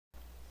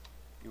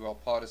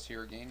ULPod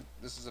here again.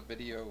 This is a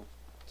video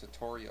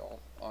tutorial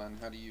on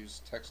how to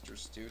use Texture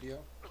Studio.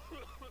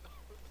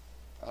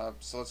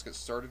 So let's get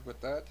started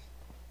with that.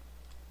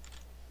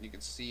 You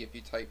can see if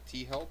you type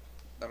thelp,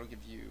 that'll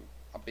give you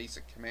a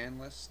basic command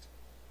list.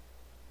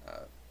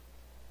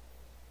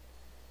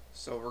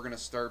 So we're going to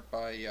start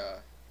by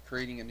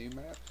creating a new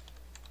map,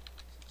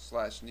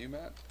 /new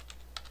map,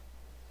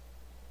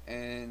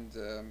 and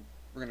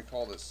we're going to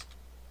call this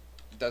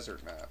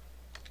desert map.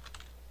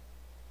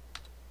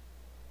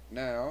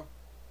 Now,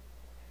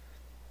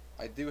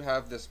 I do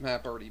have this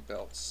map already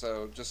built,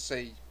 so just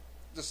say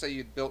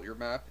you'd built your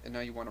map and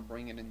now you want to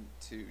bring it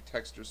into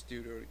Texture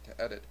Studio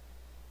to edit.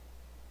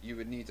 You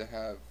would need to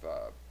have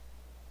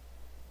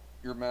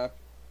your map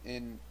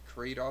in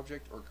create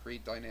object or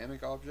create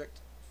dynamic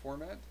object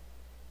format.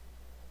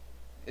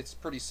 It's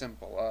pretty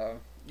simple.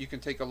 You can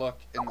take a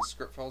look in the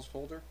script files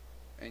folder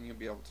and you'll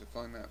be able to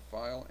find that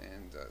file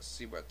and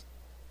see what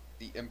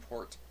the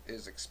import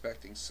is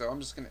expecting. So I'm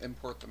just going to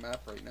import the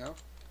map right now.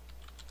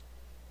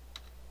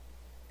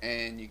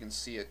 And you can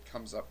see it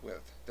comes up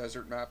with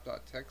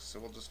desertmap.txt, so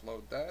we'll just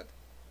load that.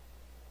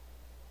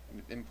 And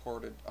it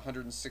imported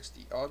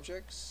 160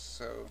 objects,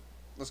 so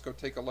let's go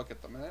take a look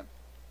at the map.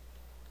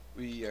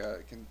 We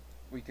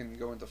can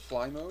go into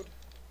fly mode.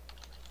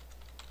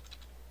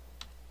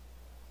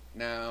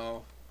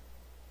 Now,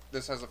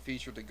 this has a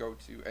feature to go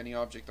to any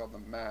object on the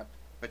map,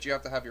 but you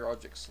have to have your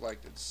object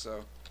selected,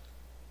 so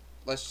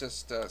let's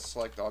just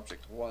select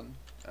object 1,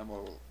 and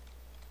we'll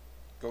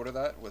go to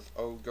that with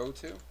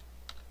oGoTo.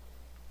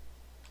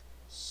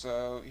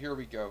 So here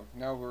we go.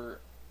 Now we're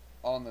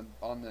on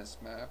this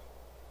map,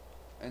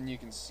 and you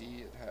can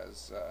see it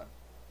has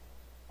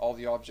all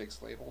the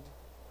objects labeled,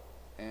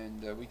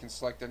 and we can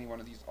select any one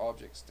of these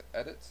objects to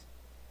edit.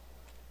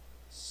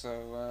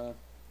 So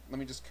let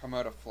me just come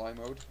out of fly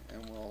mode,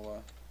 and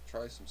we'll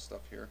try some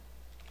stuff here.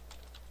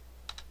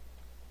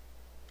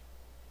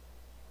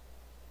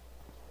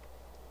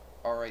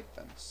 Alright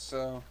then,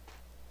 so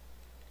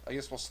I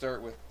guess we'll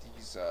start with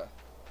these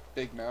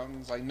big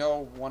mountains. I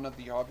know one of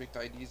the object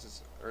IDs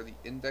is, or the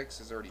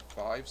index is already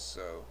 5,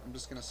 so I'm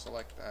just going to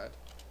select that.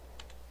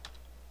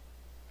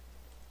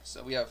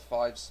 So we have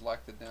 5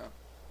 selected now.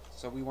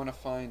 So we want to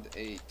find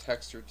a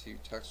texture to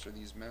texture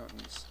these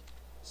mountains.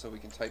 So we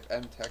can type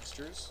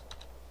mtextures,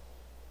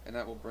 and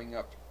that will bring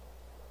up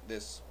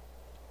this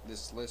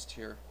list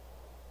here.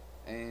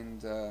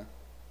 And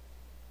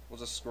we'll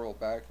just scroll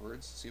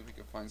backwards, see if we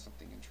can find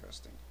something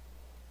interesting.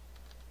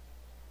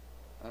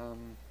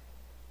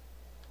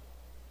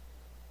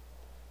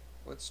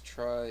 Let's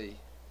try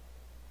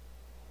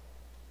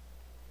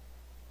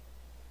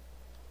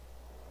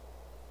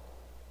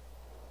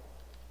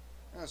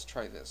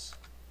this.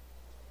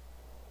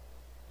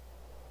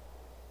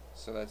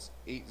 So that's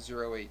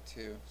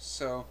 8082.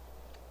 So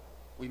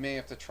we may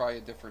have to try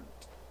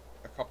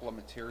a couple of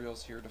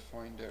materials here to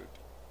find out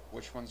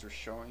which ones are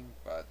showing,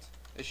 but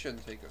it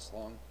shouldn't take us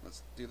long.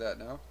 Let's do that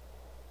now.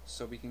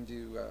 So we can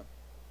do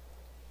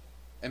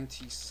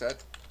mt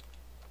set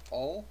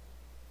all,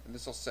 and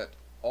this will set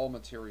all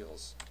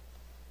materials,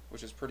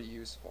 which is pretty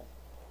useful.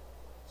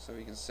 So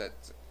we can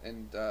set,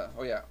 and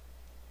oh yeah,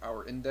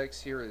 our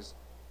index here is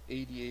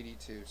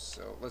 8082,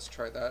 so let's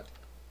try that.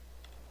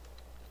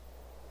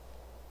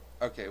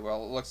 Okay,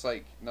 well, it looks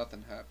like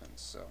nothing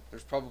happens, so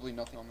there's probably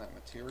nothing on that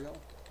material.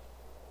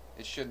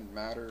 It shouldn't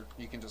matter,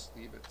 you can just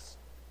leave it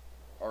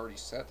already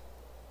set.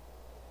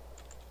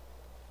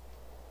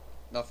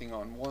 Nothing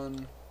on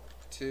 1,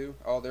 2,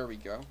 oh there we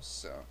go,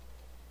 so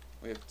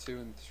we have 2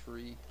 and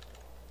 3.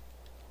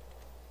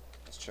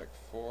 Let's check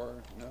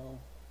 4, no,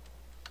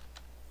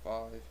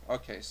 5,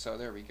 okay, so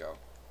there we go.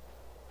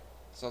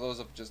 So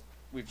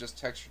we've just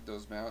textured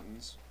those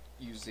mountains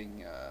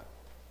using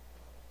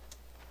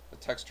the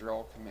texture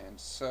all command.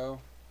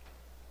 So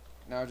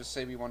now just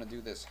say we want to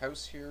do this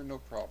house here, no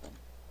problem.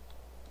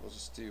 We'll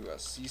just do a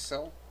C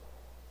cell.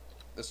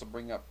 This will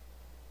bring up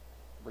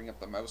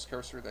the mouse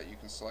cursor that you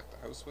can select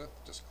the house with.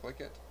 Just click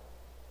it.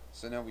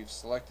 So now we've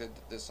selected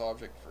this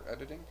object for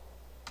editing.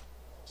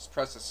 Just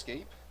press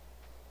escape.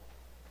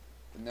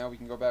 And now we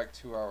can go back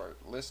to our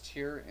list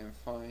here and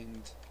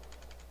find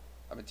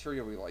a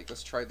material we like.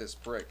 Let's try this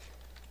brick.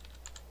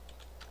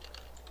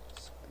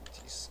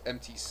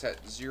 Empty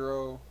set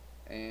 0,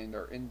 and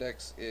our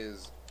index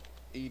is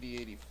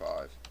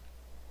 8085.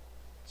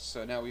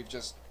 So now we've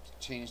just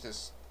changed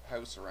this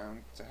house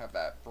around to have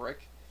that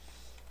brick.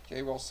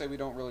 Okay, well, say we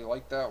don't really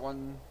like that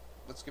one.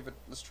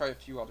 Let's try a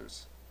few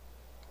others.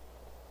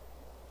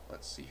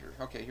 Let's see here.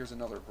 Okay, here's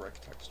another brick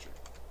texture.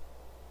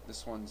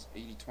 This one's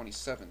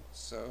 8027,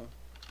 so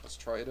let's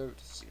try it out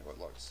to see how it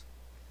looks.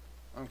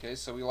 Okay,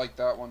 so we like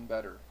that one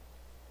better.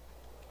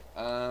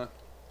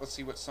 Let's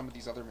see what some of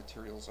these other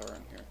materials are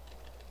in here.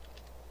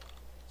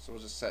 So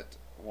we'll just set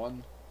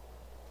 1.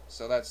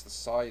 So that's the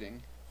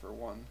siding for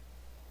 1.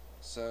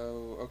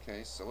 So,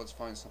 okay, so let's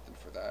find something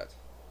for that.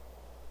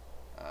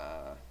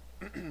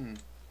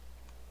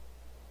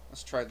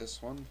 Let's try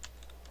this one.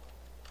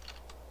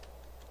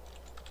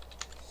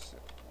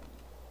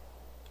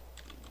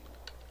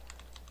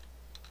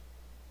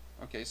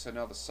 Okay, so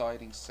now the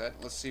siding's set.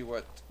 Let's see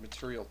what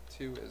material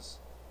 2 is.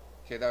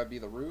 Okay, that would be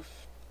the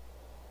roof.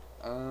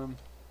 I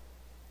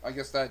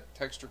guess that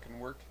texture can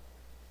work.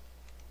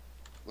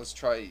 Let's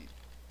try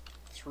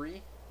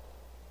 3.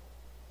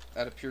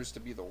 That appears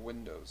to be the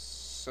windows.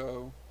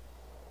 So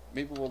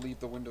maybe we'll leave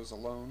the windows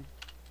alone.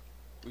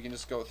 We can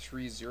just go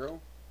 3,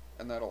 0,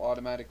 and that'll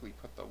automatically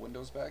put the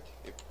windows back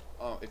if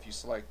you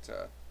select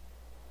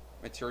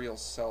material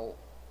cell,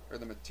 or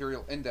the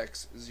material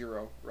index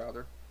 0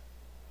 rather.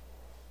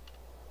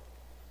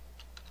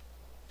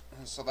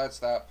 So that's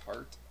that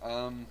part.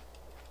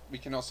 We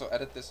can also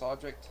edit this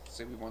object.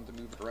 Say we want to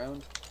move it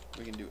around.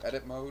 We can do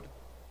edit mode,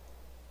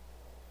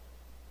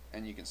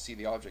 and you can see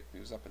the object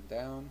moves up and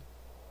down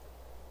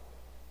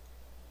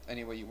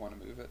any way you want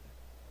to move it.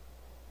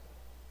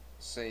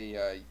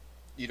 Say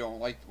you don't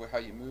like how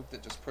you moved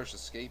it, just push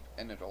escape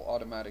and it'll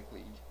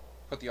automatically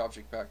put the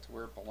object back to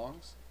where it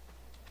belongs.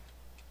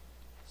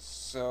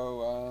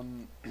 So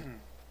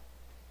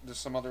there's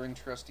some other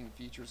interesting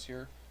features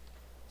here.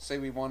 Say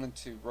we wanted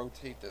to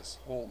rotate this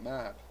whole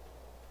map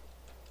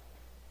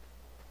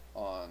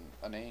on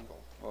an angle.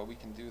 Well, we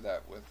can do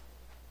that with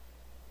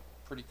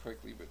pretty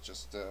quickly with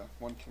just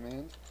one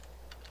command.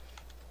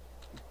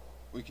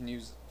 We can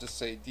use, just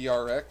say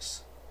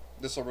DRX.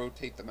 This will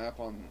rotate the map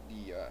on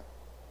the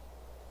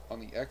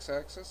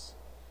x-axis,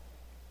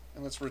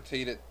 and let's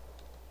rotate it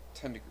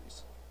 10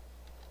 degrees.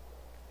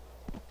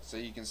 So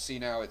you can see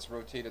now it's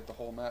rotated the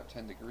whole map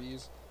 10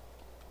 degrees.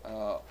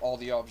 All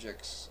the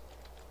objects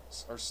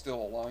are still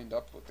aligned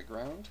up with the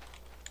ground,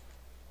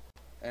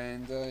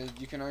 and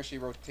you can actually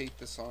rotate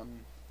this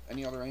on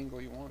any other angle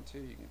you want to.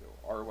 You can do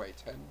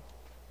RY10.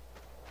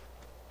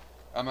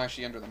 I'm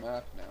actually under the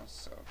map now,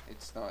 so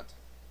it's not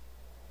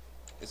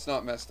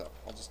messed up.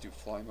 I'll just do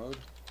fly mode,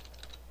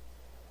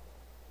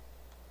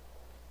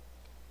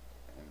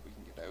 and we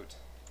can get out.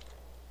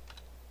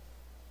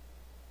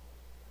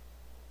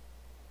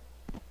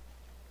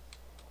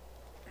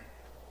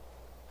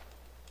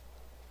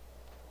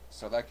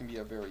 So that can be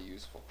a very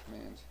useful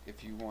command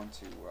if you want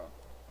to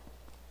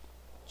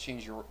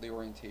change the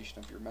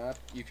orientation of your map.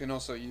 You can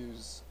also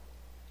use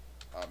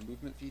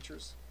movement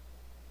features,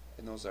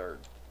 and those are,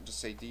 just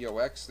say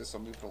DOX. This will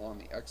move it along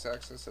the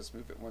x-axis. Let's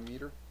move it 1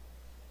 meter.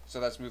 So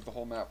that's moved the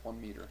whole map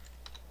 1 meter.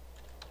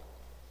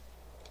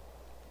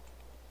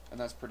 And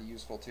that's pretty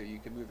useful too. You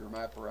can move your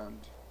map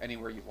around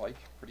anywhere you like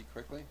pretty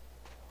quickly.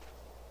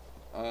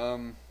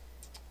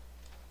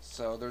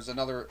 So there's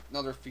another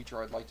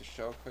feature I'd like to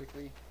show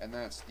quickly, and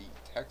that's the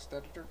text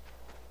editor.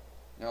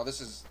 Now this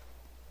is,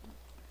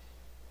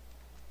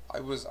 I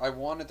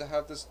wanted to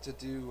have this to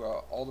do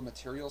all the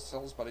material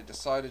cells, but I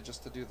decided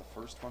just to do the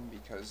first one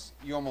because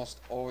you almost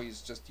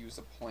always just use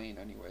a plane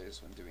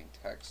anyways when doing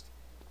text.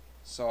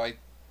 So I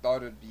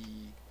thought it'd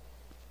be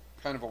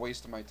kind of a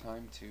waste of my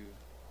time to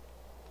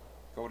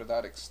go to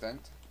that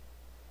extent.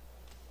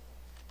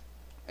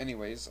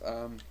 Anyways,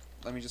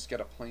 let me just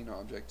get a plane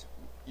object.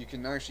 You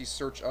can actually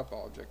search up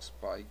objects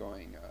by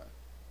going,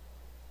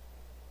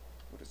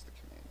 what is the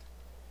command?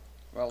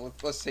 Well,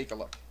 let's take a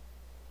look.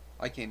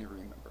 I can't even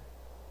remember.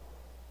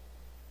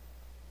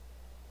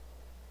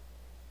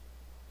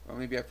 Well,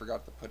 maybe I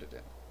forgot to put it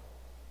in.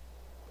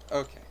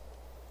 Okay,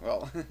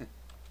 well,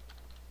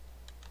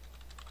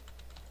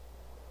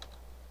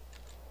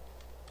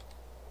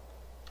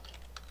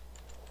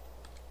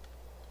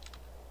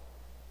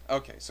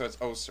 okay, so it's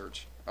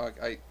O-search.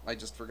 I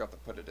just forgot to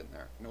put it in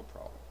there. No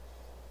problem.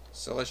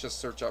 So let's just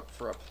search up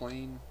for a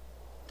plane.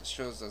 It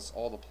shows us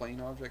all the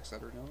plane objects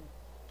that are known.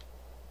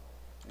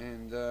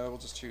 And we'll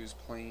just choose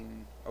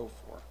plane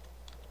 04.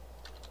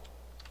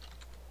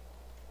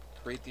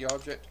 Create the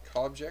object,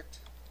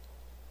 cobject,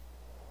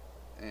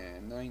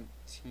 and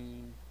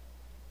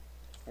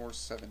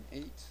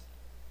 19478.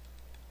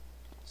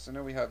 So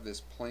now we have this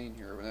plane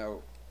here.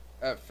 Now,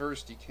 at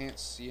first you can't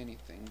see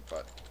anything,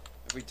 but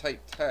if we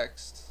type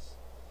text,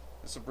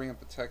 this will bring up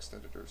the text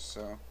editor.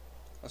 So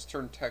let's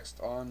turn text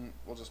on.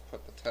 We'll just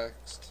put the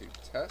text to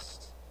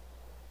test.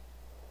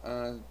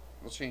 We'll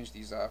change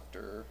these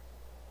after.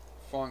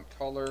 Font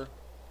color.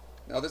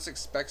 Now this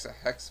expects a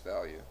hex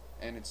value,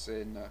 and it's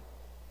in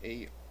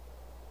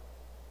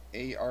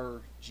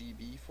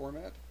ARGB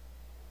format.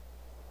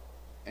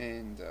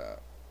 And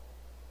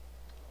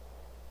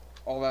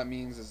all that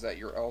means is that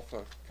your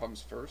alpha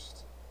comes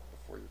first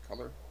before your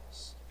color.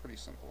 It's pretty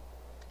simple.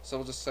 So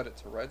we'll just set it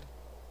to red.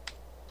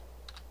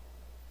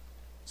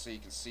 So you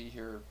can see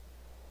here,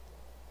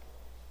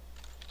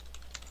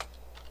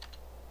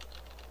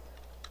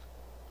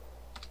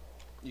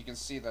 you can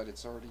see that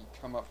it's already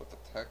come up with the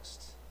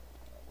text.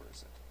 Where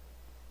is it?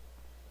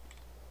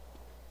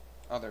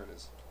 Oh, there it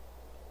is.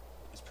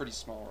 It's pretty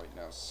small right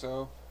now.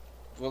 So,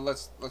 well,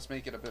 let's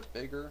make it a bit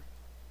bigger.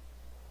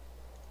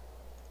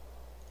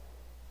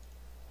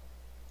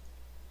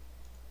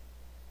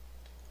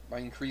 By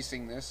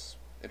increasing this,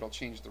 it'll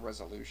change the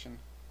resolution.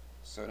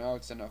 So now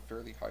it's in a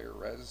fairly higher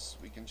res.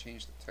 We can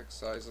change the text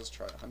size. Let's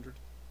try 100.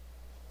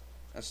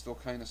 That's still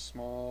kind of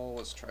small.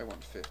 Let's try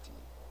 150.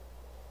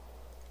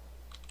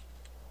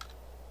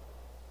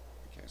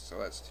 Okay, so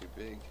that's too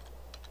big.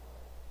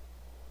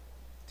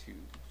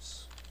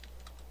 2s.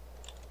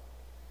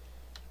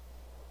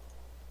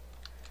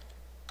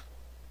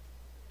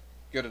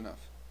 Good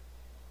enough.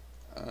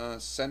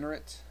 Center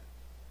it.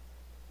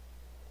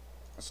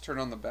 Let's turn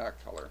on the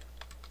back color.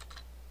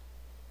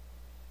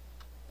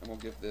 And we'll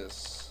give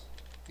this,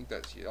 I think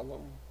that's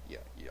yellow. Yeah,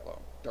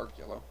 yellow. Dark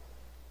yellow.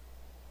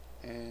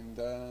 And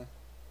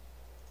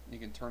you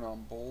can turn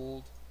on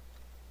bold.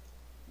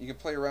 You can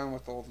play around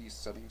with all these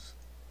settings.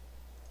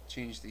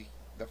 Change the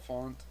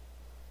font.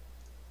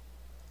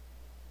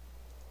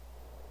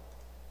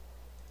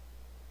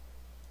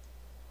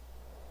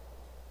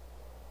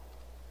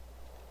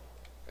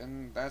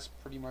 And that's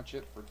pretty much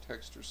it for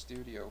Texture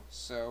Studio.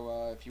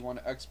 So if you want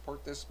to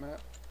export this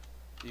map,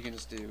 you can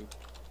just do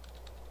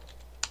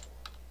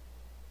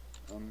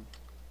what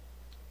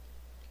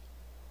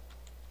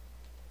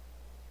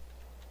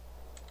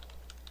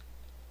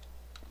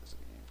is it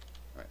again?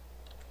 Right.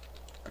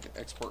 Okay,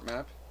 export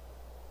map.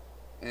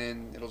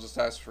 And it'll just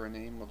ask for a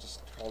name. We'll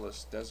just call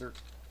this desert.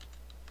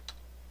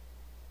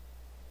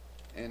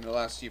 And it'll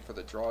ask you for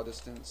the draw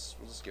distance.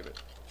 We'll just give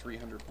it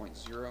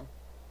 300.0.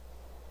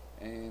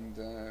 And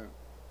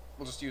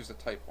we'll just use the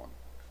type one,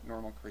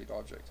 normal create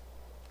object.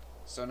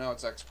 So now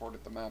it's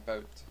exported the map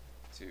out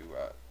to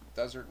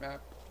desert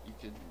map. You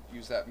can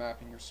use that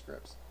map in your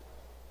scripts.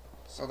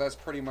 So that's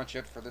pretty much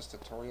it for this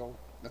tutorial.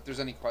 If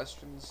there's any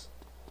questions,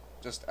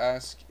 just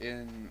ask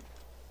in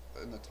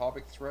the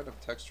topic thread of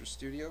Texture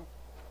Studio.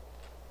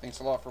 Thanks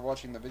a lot for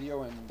watching the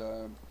video, and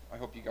I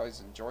hope you guys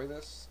enjoy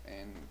this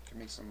and can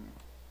make some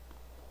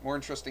more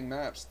interesting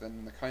maps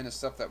than the kind of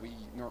stuff that we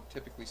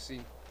typically see.